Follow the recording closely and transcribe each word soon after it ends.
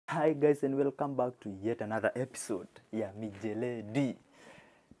Hi guys and welcome back to yet another episode ya Mijeledi.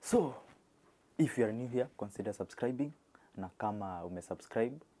 So, if you are new here, consider subscribing. Na kama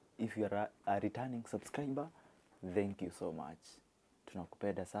umesubscribe, if you are a returning subscriber, thank you so much.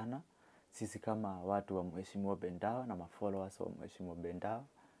 Tunakupenda sana. Sisi kama watu wa Mheshimiwa Bendawa na mafollowers wa Mheshimiwa Bendawa,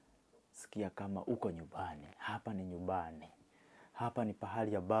 sikia kama uko nyumbani. Hapa ni nyumbani. Hapa ni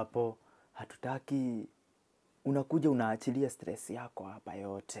pahali ambapo hatutaki unakuja unaachilia stress yako hapa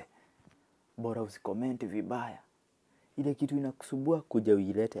yote. Bora usikomenti vibaya. Ile kitu inakusumbua kuja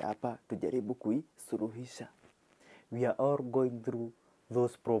uilete hapa tujaribu kuisuluhisha. We are all going through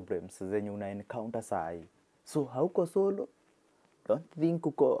those problems zenye una encounter sahi. So hauko solo. Don't think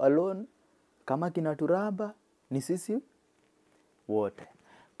uko alone. Kama kinaturamba ni sisi wote.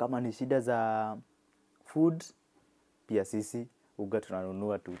 Kama ni shida za food pia sisi uga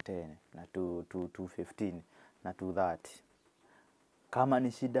tunanunua 210 na 215 na 230. Kama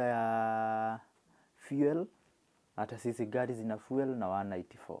ni shida ya fuel, hata sisi gari zina fuel na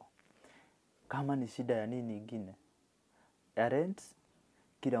 194. Kama ni shida ya nini ingine? Ya rent,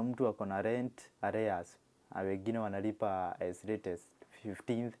 kila mtu ako na rent arrears. Wengine wanalipa as late as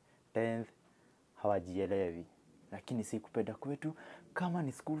 15th, 10th, hawajielewi. Lakini si kupenda kwetu, kama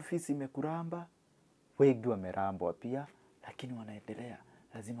ni school fees imekuramba, wengi wamerambwa pia, lakini wanaendelea.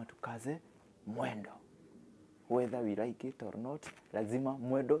 Lazima tukaze mwendo. Whether we like it or not, lazima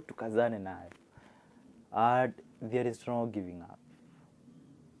mwendo tukazane nayo. There is no giving up.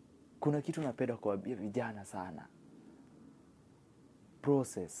 Kuna kitu napenda kuambia vijana sana.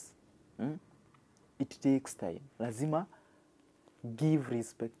 Process. It takes time. Lazima give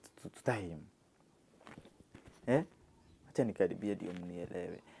respect to time. Acha nikaribie ndio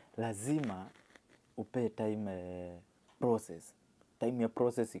mnielewe. Lazima upe time process. Time ya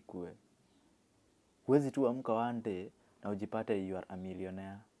process ikue. Huwezi tu amka one day na ujipate you are a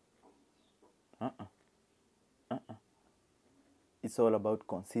millionaire. It's all about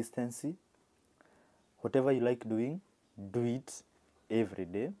consistency. Whatever you like doing, do it every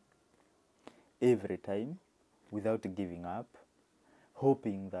day, every time, without giving up,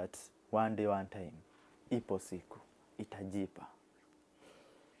 hoping that one day, one time, ipo siku, itajipa.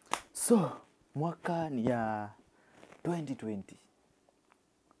 So, mwaka ni ya 2020.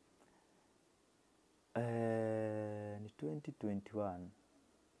 Ni 2021.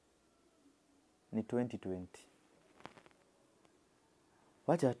 Ni 2020.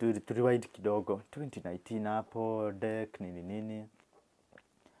 Wacha turiwind kidogo. 2019 hapo, deck, nini.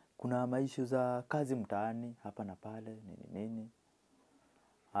 Kuna maishu za kazi mtaani, hapa na pale, nini.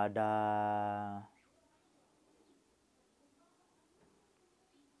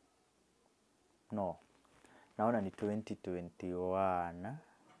 Naona ni 2021.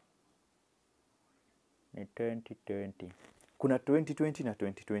 Ni 2020. Kuna 2020 na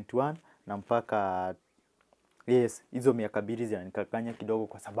 2021 na mpaka hizo miaka mbili zinanikakanya kidogo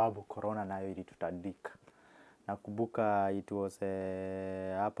kwa sababu corona nayo ilitutandika. Nakumbuka it was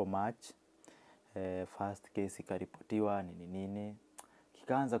hapo March, first case ikaripotiwa nini.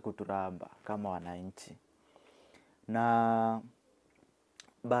 Kikaanza kuturamba kama wananchi. Na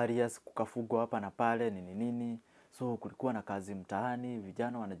barriers kukafugwa hapa na pale nini. So kulikuwa na kazi mtaani,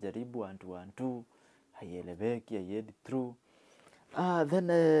 vijana wanajaribu 1-2 haieleweki, haiendi through. Then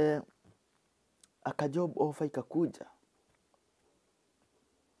aka job offer ikakuja.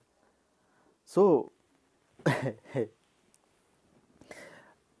 So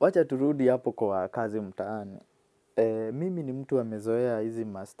wacha turudi hapo kwa kazi mtaani. Mimi ni mtu amezoea hizi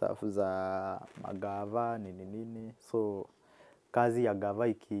mastaff za magava nini. So kazi ya gava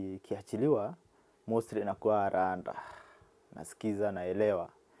ikiachiliwa mostly inakuwa randa. Nasikiza naelewa.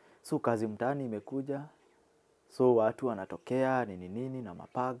 So kazi mtaani imekuja. So watu wanatokea nini na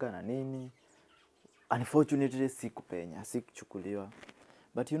mapaga na nini. Unfortunately sikupenya, sikuchukuliwa.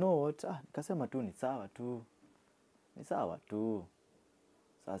 But you know what? Nikasema tu ni sawa tu. Ni sawa tu.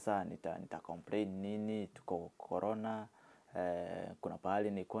 Sasa nita complain nini, tuko corona. Kuna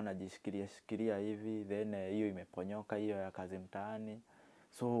pahali nilikuwa najishikilia hivi, then hiyo imeponyoka hiyo ya kazi mtaani.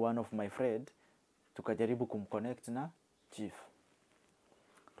 So one of my friend tukajaribu kumconnect na chief.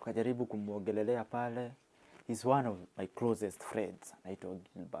 Tukajaribu kumuongelelea pale. He's one of my closest friends. Anaitwa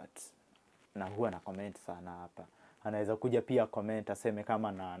Gilbert. Na huwa na comment sana hapa. Anaweza kuja pia comment aseme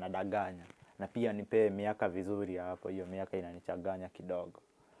kama nadanganya. Na pia nipe miaka vizuri hapo. Hiyo miaka inanichanganya kidogo.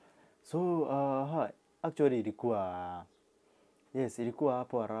 So actually ilikuwa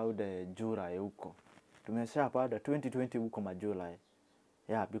hapo around July huko. Tumeshapata 2020 huko July.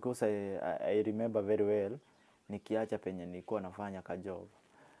 Yeah, because I remember very well nikiacha penye nilikuwa nafanya ka job.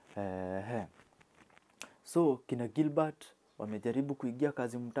 So kina Gilbert wamejaribu kuingia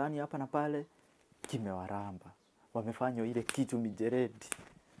kazi mtaani hapa na pale, kimewaramba. Wamefanya ile kitu mijeledi,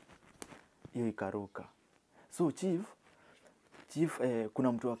 hiyo ikaruka. So chief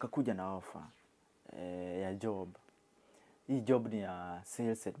kuna mtu akakuja na offer ya job. Hii job ni ya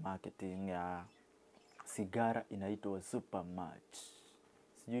sales and marketing ya sigara, inaitwa super match.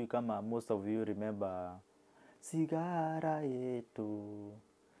 Sijui kama most of you remember sigara yetu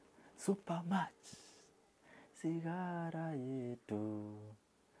super match, sigara yetu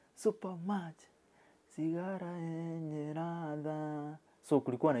super match, sigara yenye ladha. So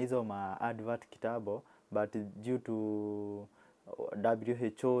kulikuwa na hizo advert kitabo, but due to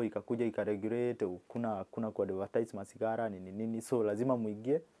WHO ikakuja ikaregulate, kuna kwa advertise masigara nini, so lazima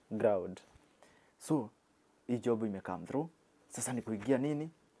muingie ground. So hii job imecome through. Sasa ni kuingia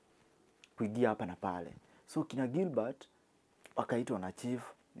nini? Kuingia hapa na pale. So kina Gilbert wakaitwa na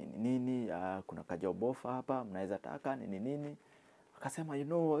chief nini, kuna ka job offer hapa, mnaweza taka nini. Akasema you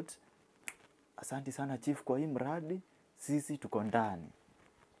know what, asante sana chief kwa hii mradi, sisi tuko ndani.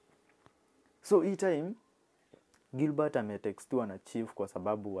 So hii time Gilbert ametextiwa na chief kwa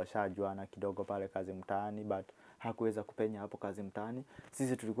sababu washajuana kidogo pale kazi mtaani, but hakuweza kupenya hapo kazi mtaani.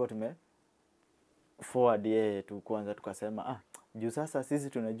 Sisi tulikuwa forward yeye tu kwanza, tukasema juu sasa sisi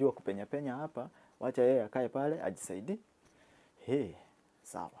tunajua kupenya hapa, wacha yeye akae pale ajisaidie.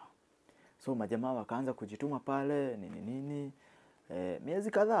 Sawa. So majamaa wakaanza kujituma pale nini.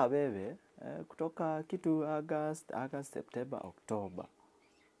 Miezi kadhaa bebe, kutoka kitu August, September, October,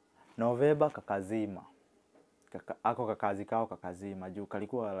 November kakazima. Ako kakazi kao kakazima juu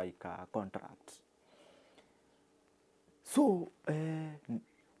kalikuwa like a contract. So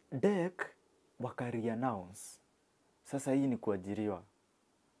deck waka-re-announce. Sasa hii ni kuajiriwa.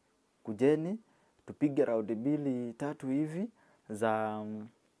 Kujeni tupige round 2-3 hivi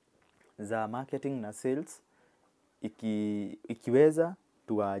za marketing na sales. Ikiweza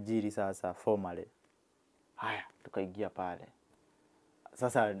tuwaajiri sasa formally. Haya, tukaingia pale.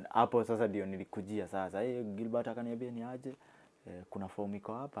 Sasa hapo sasa ndio nilikujia sasa. Gilbert akaniambia ni aje, kuna form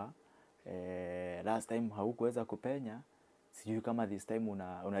iko hapa. Last time haukuweza kupenya. Sijui kama this time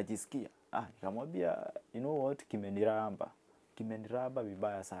unajisikia. Nikamwambia you know what, kimeniramba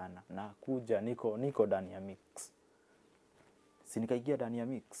vibaya sana. Na kuja niko ndani ya mix. Si nikaingia ndani ya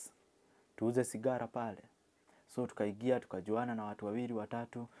mix. Tuuze sigara pale. So tukaingia tukajuana na watu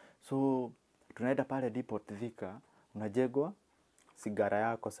 2-3. So tunaenda pale depot Thika, unajegwa sigara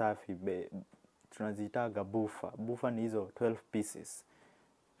yako safi, tunaziitaga buffer. Buffer ni hizo 12 pieces.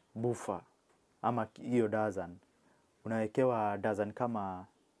 Buffer ama hiyo dozen. Unawekewa dozen kama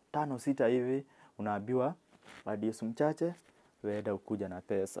 5-6 hivi, unaambiwa adios mchache, weenda ukuja na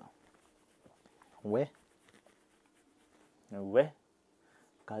pesa.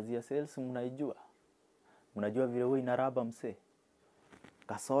 Kazi ya sales mnaijua. Mnajua vile wewe inaraba mse.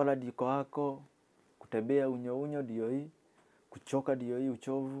 Kasola diko wako, kutembea unyo ndio hii, kuchoka ndio hii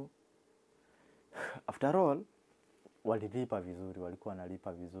uchovu. After all, walilipa vizuri, walikuwa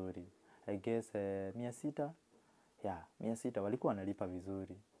wanalipa vizuri. I guess 600. 600 walikuwa wanalipa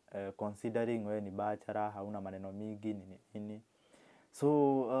vizuri. Considering wewe ni bachelor, hauna maneno mingi nini.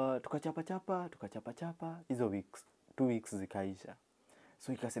 So tukachapa hizo 2 weeks zikaisha.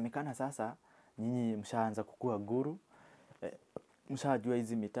 So ikasemekana sasa nyinyi mshaanza kukua guru. Mshajua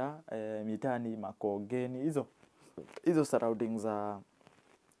hizi mitaa ni Makongeni, hizo surroundings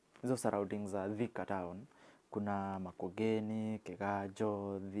za Thika town. Kuna Makongeni,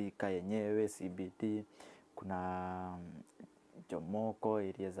 Kegajo, Thika yenyewe, CBD, kuna Jomoko,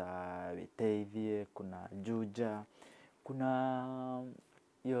 area za Witeithie, kuna Juja, kuna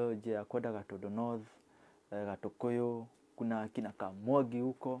hiyo ya kwenda Gatodo North, Gatokoyo, kuna kina Kamwagi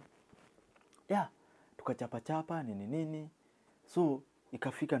huko. Tukachapa nini. So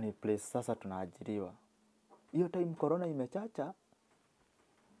ikafika ni place sasa tunaajiriwa. Hiyo time corona imechacha.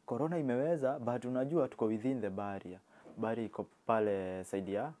 Corona imeweza, but unajua tuko within the barrier. Barrier iko pale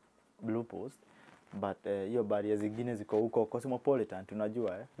side ya Blue Post, but hiyo barrier zingine ziko huko Cosmopolitan,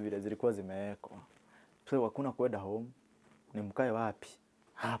 tunajua vile zilikuwa zimewekwa. So hakuna kwenda home, ni mkae wapi?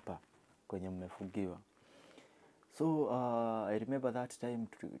 Hapa kwenye mmefungiwa. So I remember that time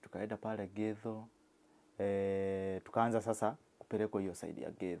tukaenda pale Gedho. Tukaanza sasa kupelekwa hiyo side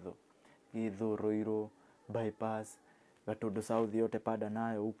ya Gedho, Roiro, bypass, Gatodo South yote pada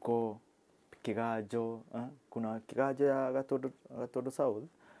nayo huko, Kigajo, kuna Kigajo ya Gatodo South,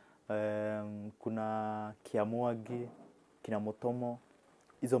 kuna Kiamwagi, kina Motomo,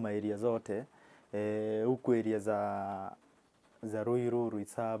 hizo maeria zote, huko area za Roiro,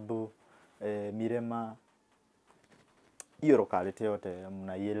 Ruisabu, Mirema, hiyo locality yote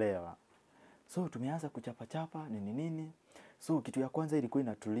mnaielewa. So tumeanza kuchapa nini. So kitu ya kwanza ilikuwa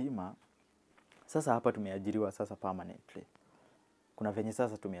inatulima. Sasa hapa tumeajiriwa sasa permanently. Kuna venye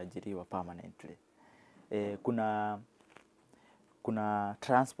sasa tumeajiriwa permanently. Kuna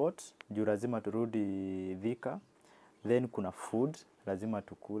transport, juu lazima turudi Thika. Then kuna food, lazima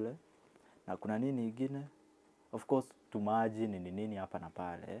tukule. Na kuna nini ingine? Of course, tumaji nini hapa na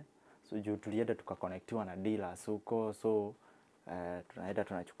pale. So juu tulienda tukakonektiwa na dealers huko. So tunaenda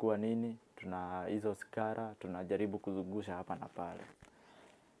tunachukua nini? Tuna hizo sigara, tunajaribu kuzungusha hapa na pale.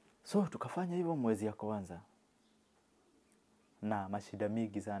 So tukafanya hivyo mwezi ya kwanza. Na mashida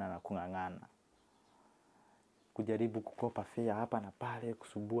mingi sana na kung'ang'ana. Kujaribu kukopa fare hapa na pale,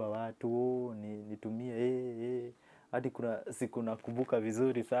 kusumbua watu, nitumie hadi kuna siku nakumbuka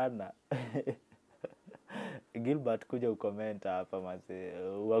vizuri sana. Gilbert kuja ucomment hapa mazee,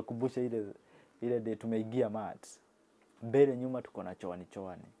 wakumbusha ile day tumeingia mat. Mbele nyuma tuko na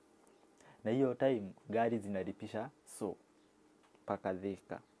choani. Na hiyo time gari zinalipisha so paka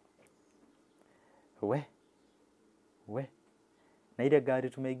Thika. We. Na ile gari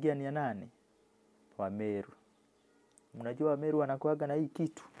tumeingia ni ya nani? Wa Meru. Mnajua Meru wanakuaga na hii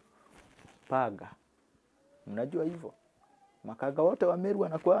kitu. Paga. Mnajua hivyo? Makaga wote wa Meru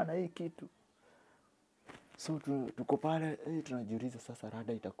wanakuwa na hii kitu. So tuko pale, tunajiuliza sasa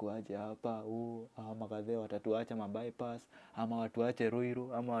rada itakuaje hapa, ama kadhe watatuacha mabypass, ama watuache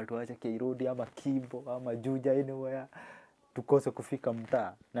Ruiru, ama watuache Keirudi, ama Kimbo, ama Juja, anywhere. Tukose kufika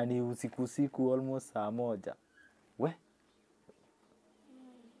mtaa, na ni usiku almost saa 1.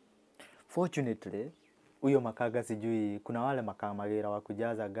 Fortunately, huyo makaga sijui, kuna wale makamagera wa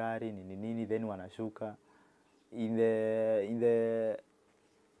kujaza gari, nini, then wanashuka.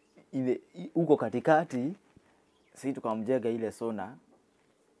 Uko katikati, sisi tukamjega ile sona,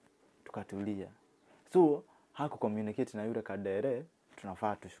 tukatulia. So, hakucommunicate na yule kadere,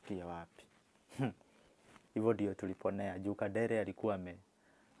 tunafaa tushukie wapi. Hivyo ndio tuliponea, juu kadere alikuwa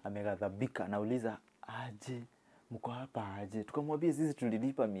ameghadhabika, nauliza aje, mko hapa aje. Tukamwambia sisi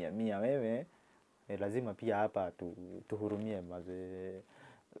tulilipa 100 wewe, lazima pia hapa tuhurumie mazee.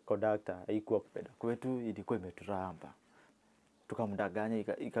 Conductor haikuwa kupenda kwetu, ilikuwa imeturamba.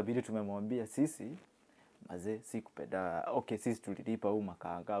 Tukamdanganya, ikabidi tumemwambia sisi mazee si kupenda. Okay, sisi tulilipa huu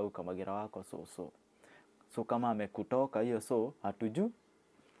makanga au kamagera wako so kama amekutoka hiyo so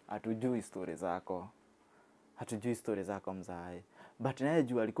hatujui story zako. Hatujui story zako mzae. But naye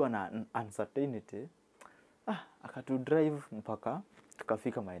juu alikuwa na uncertainty, akatu drive mpaka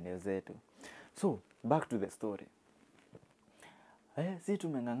tukafika maeneo zetu. So back to the story. Si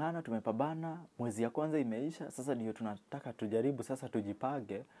tumeng'ang'ana, tumepabana, mwezi ya kwanza imeisha, sasa ndio tunataka tujaribu, sasa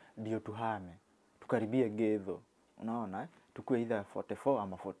tujipage, ndio tuhame. Tukaribie Gedho, unaona, tukue either 44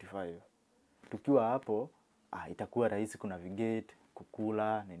 ama 45. Tukiwa hapo, itakuwa rahisi kuna vigate,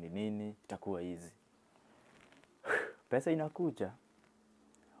 kukula, nini, itakuwa easy. Pesa inakuja,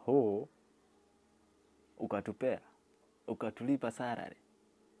 ukatupea, ukatulipa salary.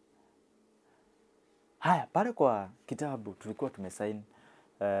 Haya, pale kwa kitabu tulikuwa tumesign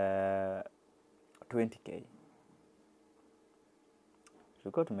 20k.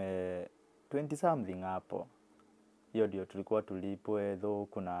 Tulikuwa 20 something hapo. Hiyo ndio tulikuwa tulipwe, though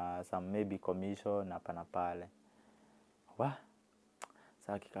kuna some maybe commission hapa na pale.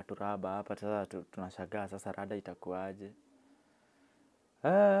 Sasa kikaturaba hapa, sasa tunashangaa sasa rada itakuaje.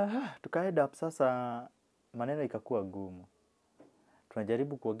 Tukahead up sasa, maneno ikakuwa gumu.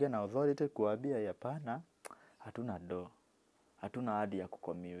 Tunajaribu kuongea na authority kuambia hapana, hatuna hadi ya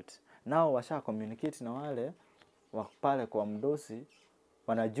kucommute. Nao washa communicate na wale pale kwa mdosi,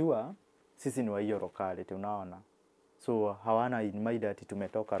 wanajua sisi ni wa hiyo locality, unaona. So hawana in mind ati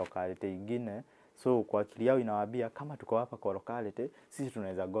tumetoka locality ingine. So kwa akili yao inawaambia kama tuko hapa kwa locality, sisi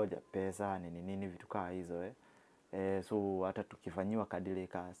tunaweza goja pesa nini vitu kama hizo so hata tukifanyiwa kadili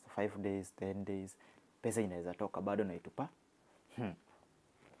ka 5 days 10 days, pesa inaweza toka bado na itupa.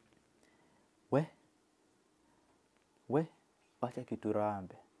 Wacha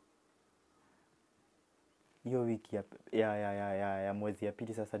kiturambe. Hiyo wiki ya mwezi ya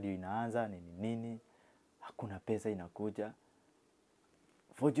pili sasa ndio inaanza nini. Hakuna pesa inakuja.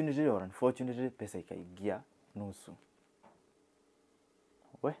 Fortunately or unfortunately, pesa ikaingia nusu.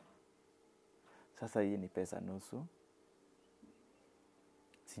 Sasa hii ni pesa nusu.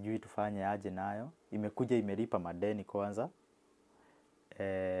 Sijui tufanye aje nayo. Imekuja imelipa madeni kwanza.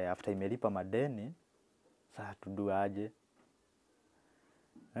 After imelipa madeni, sasa tudue aje.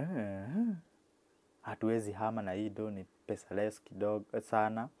 Hatuwezi hama na hii do, ni pesa less kidogo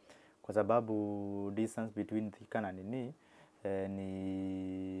sana. Kwa sababu distance between Thika na nini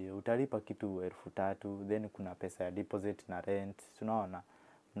ni utalipa kitu 3,000. Then kuna pesa ya deposit na rent. Tunaona,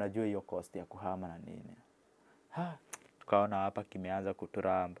 unajua hiyo cost ya kuhama na nini. tukaona hapa kimeanza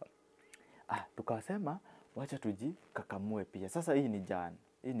kuturamba. Tukasema wacha tujikakamue pia. Sasa hii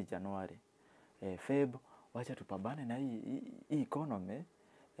ni Januari. Feb, wacha tupambane na hii economy.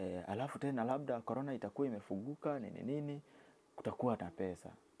 Alafu tena labda corona itakuwa imefunguka nini, kutakuwa na pesa,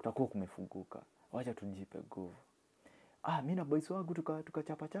 kutakuwa kumefunguka. Wacha tujipe nguvu. Mimi na boys wangu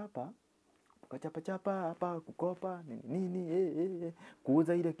tukachapa hapa kukopa nini,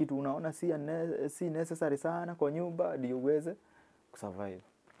 kuuza ile kitu unaona si necessary sana kwa nyumba ndio uweze kusurvive.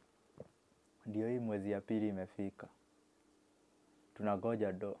 Ndio hii mwezi ya pili imefika.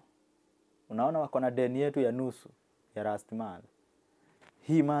 Tunagoja do. Unaona wako na deni yetu ya nusu ya last month.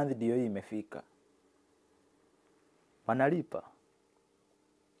 Hii month ndio hii imefika. Wanalipa.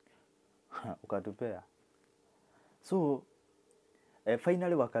 Ukatupea. So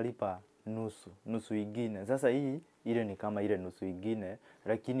finally wakalipa nusu ingine. Sasa hii ile ni kama ile nusu ingine,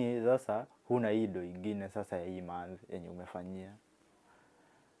 lakini sasa huna hii do ingine sasa ya hii month yenye umefanyia.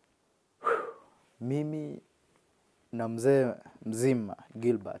 Mimi na mzee mzima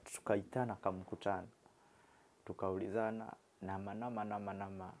Gilbert tukaitana kamkutano. Tukaulizana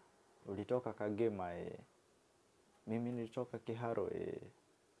nama ulitoka Kagema mimi nilitoka Kiharo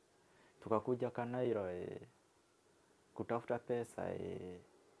tukakuja Kanairo kutafuta pesa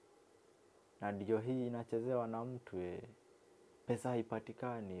na ndio hii inachezewa na mtu pesa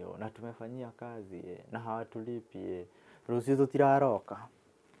haipatikani na tumefanyia kazi na hawatulipi ruhusa tutiraroka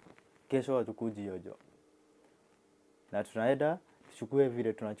kesho tukuje yojo na tunaenda tuchukue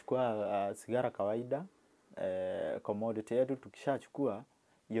vile tunachukua sigara kawaida commodity yetu. Tukishachukua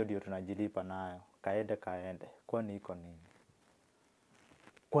hiyo ndio tunajilipa nayo. Kaende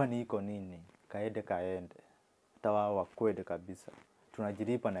kwani iko nini kaende hata wao wakwede kabisa.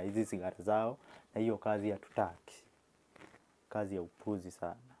 Tunajilipa na hizi sigara zao na hiyo kazi hatutaki. Kazi ya upuzi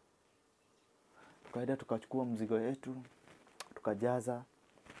sana. Tukaenda tukachukua mzigo yetu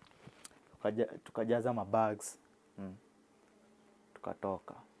tukajaza mabags.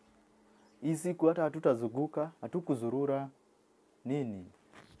 Tukatoka. Hii siku hata hatutazunguka, hatukuzurura nini.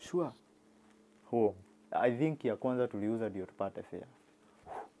 Sure. Home. I think ya kwanza tuliuza ndio tupate fare.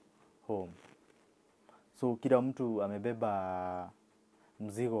 Home. So kila mtu amebeba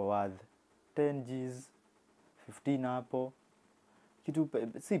mzigo worth 10 Gs, 15 hapo. Kitu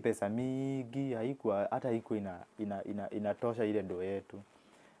si pesa mingi, haikuwa inatosha ile ndo yetu.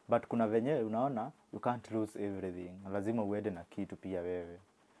 But kuna venye unaona you can't lose everything. Lazima uende na kitu pia wewe.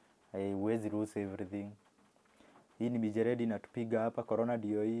 Huwezi lose everything. Hii ni Mijeledi inatupiga hapa corona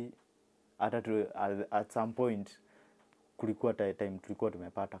ndio hii. Hata at some point kulikuwa time tulikuwa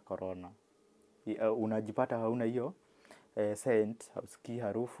tumepata corona. Unajipata hauna hiyo scent, hausikii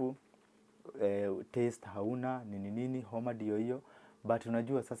harufu, taste hauna nini, homa ndio hiyo. But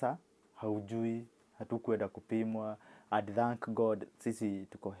unajua sasa haujui, hatukwenda kupimwa. And thank God sisi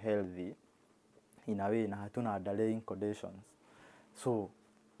tuko healthy in a way na hatuna underlying conditions. So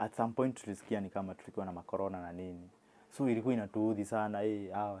at some point tulisikia ni kama tulikuwa na makorona na nini. So ilikuwa inatuudhi sana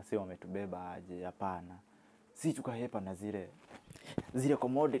hawa si wametubeba aje, hapana. Si tukahepa na zile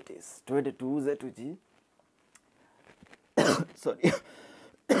commodities tuende tuuze sorry.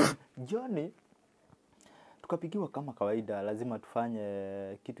 Johnny tukapigiwa kama kawaida, lazima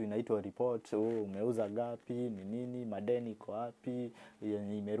tufanye kitu inaitwa report. Umeuza gapi, ni nini, madeni iko wapi,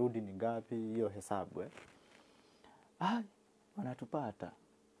 imerudi ni gapi, hiyo hesabu wanatupata.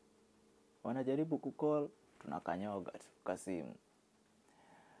 Wanajaribu kucall, tunakanyoga kwa simu.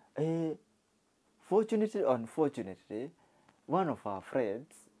 Fortunately, unfortunately, one of our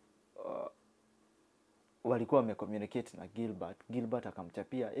friends walikuwa wamecommunicate na Gilbert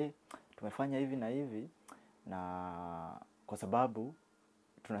akamchapia tumefanya hivi na hivi, na kwa sababu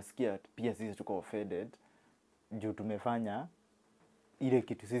tunasikia pia sisi tuko offended juu tumefanya ile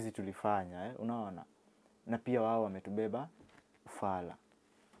kitu sisi tulifanya unaona, na pia wao wametubeba ufala.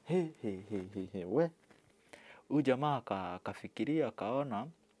 We huyu jamaa akafikiria kaona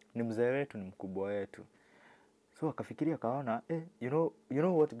ni mzee wetu, ni mkubwa wetu. So akafikiria kaona you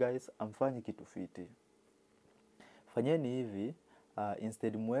know what guys, amfanye kitu fiti. Fanyeni hivi,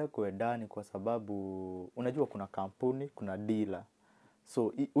 instead mwekwe ndani, kwa sababu unajua kuna kampuni, kuna dealer.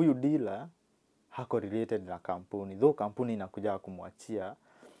 So huyu dealer hako related na kampuni, though kampuni inakuja kumwachia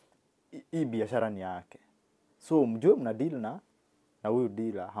hii biashara ni yake. So mjue mna deal na huyu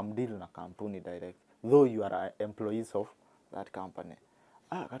dealer, hamdeal na kampuni direct, though you are employees of that company.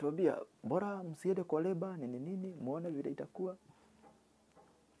 Akatuambia bora msiende kwa labor nini muone vile itakuwa.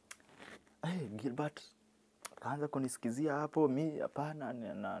 Gilbert kaanza kunisikizia hapo, mi hapana,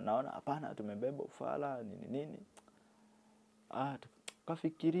 naona hapana, tumebeba ufala nini.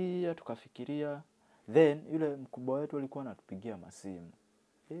 Tukafikiria Then yule mkubwa wetu alikuwa anatupigia masimu,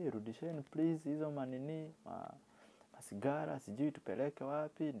 rudisheni please hizo manini masigara, sijui tupeleke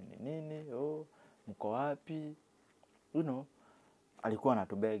wapi nini, mko wapi, alikuwa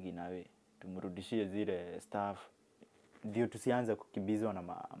anatubegi na tumrudishie zile staff ndio tusianze kukimbizwa na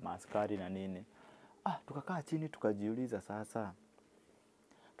maaskari na nini. Tukakaa chini tukajiuliza, sasa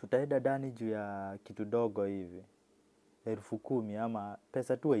tutaenda ndani juu ya kitu dogo hivi 10,000 ama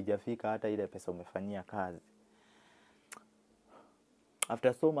pesa tu haijafika hata ile pesa umefanyia kazi.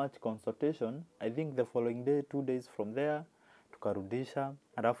 After so much consultation, I think the following day, 2 days from there, tukarudisha.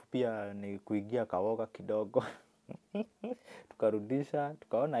 Alafu pia ni kuingia kawoga kidogo. Tukarudisha,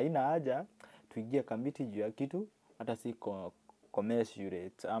 tukaona haina haja tuingie kamiti juu ya kitu hata si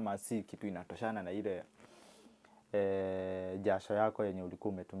commensurate ama si kitu inatoshana na ile jasho yako yenye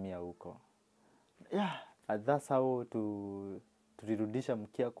ulikuwa umetumia huko. That's how tulirudisha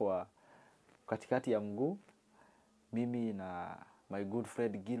mkia kwa katikati ya mguu, mimi na my good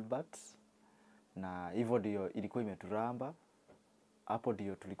friend Gilbert, na hivyo ndio ilikuwa imeturamba. Hapo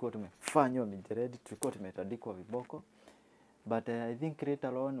ndio tulikuwa tumefanywa mijeledi, tulikuwa tumetandikwa viboko. But I think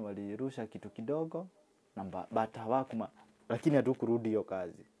later on walirusha kitu kidogo but lakini hatukurudi hiyo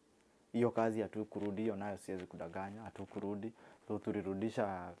kazi. Hiyo kazi hatukurudi, hiyo nayo siwezi kudanganya, hatukurudi. So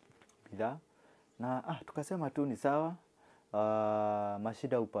tulirudisha bidhaa na tukasema tu ni sawa.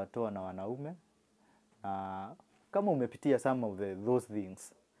 Mashida hupatwa na wanaume. Kama umepitia some of those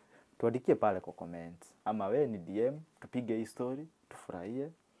things, tuandikie pale kwa comments, ama we ni DM, tupige hii story, tufurahie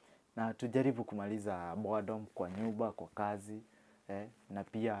na tujaribu kumaliza boredom kwa nyumba, kwa kazi, na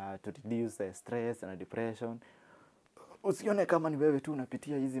pia to reduce stress na depression. Usione kama ni wewe tu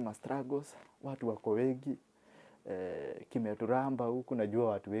unapitia hizi struggles, watu wako wengi. Kimeturamba huku, najua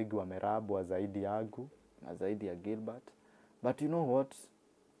watu wengi wamerabwa zaidi yangu na zaidi ya Gilbert. But you know what?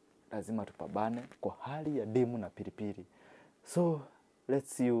 Lazima tupambane kwa hali ya demu na pilipili. So,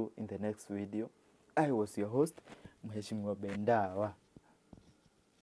 let's see you in the next video. I was your host, Mheshimiwa Bendawa.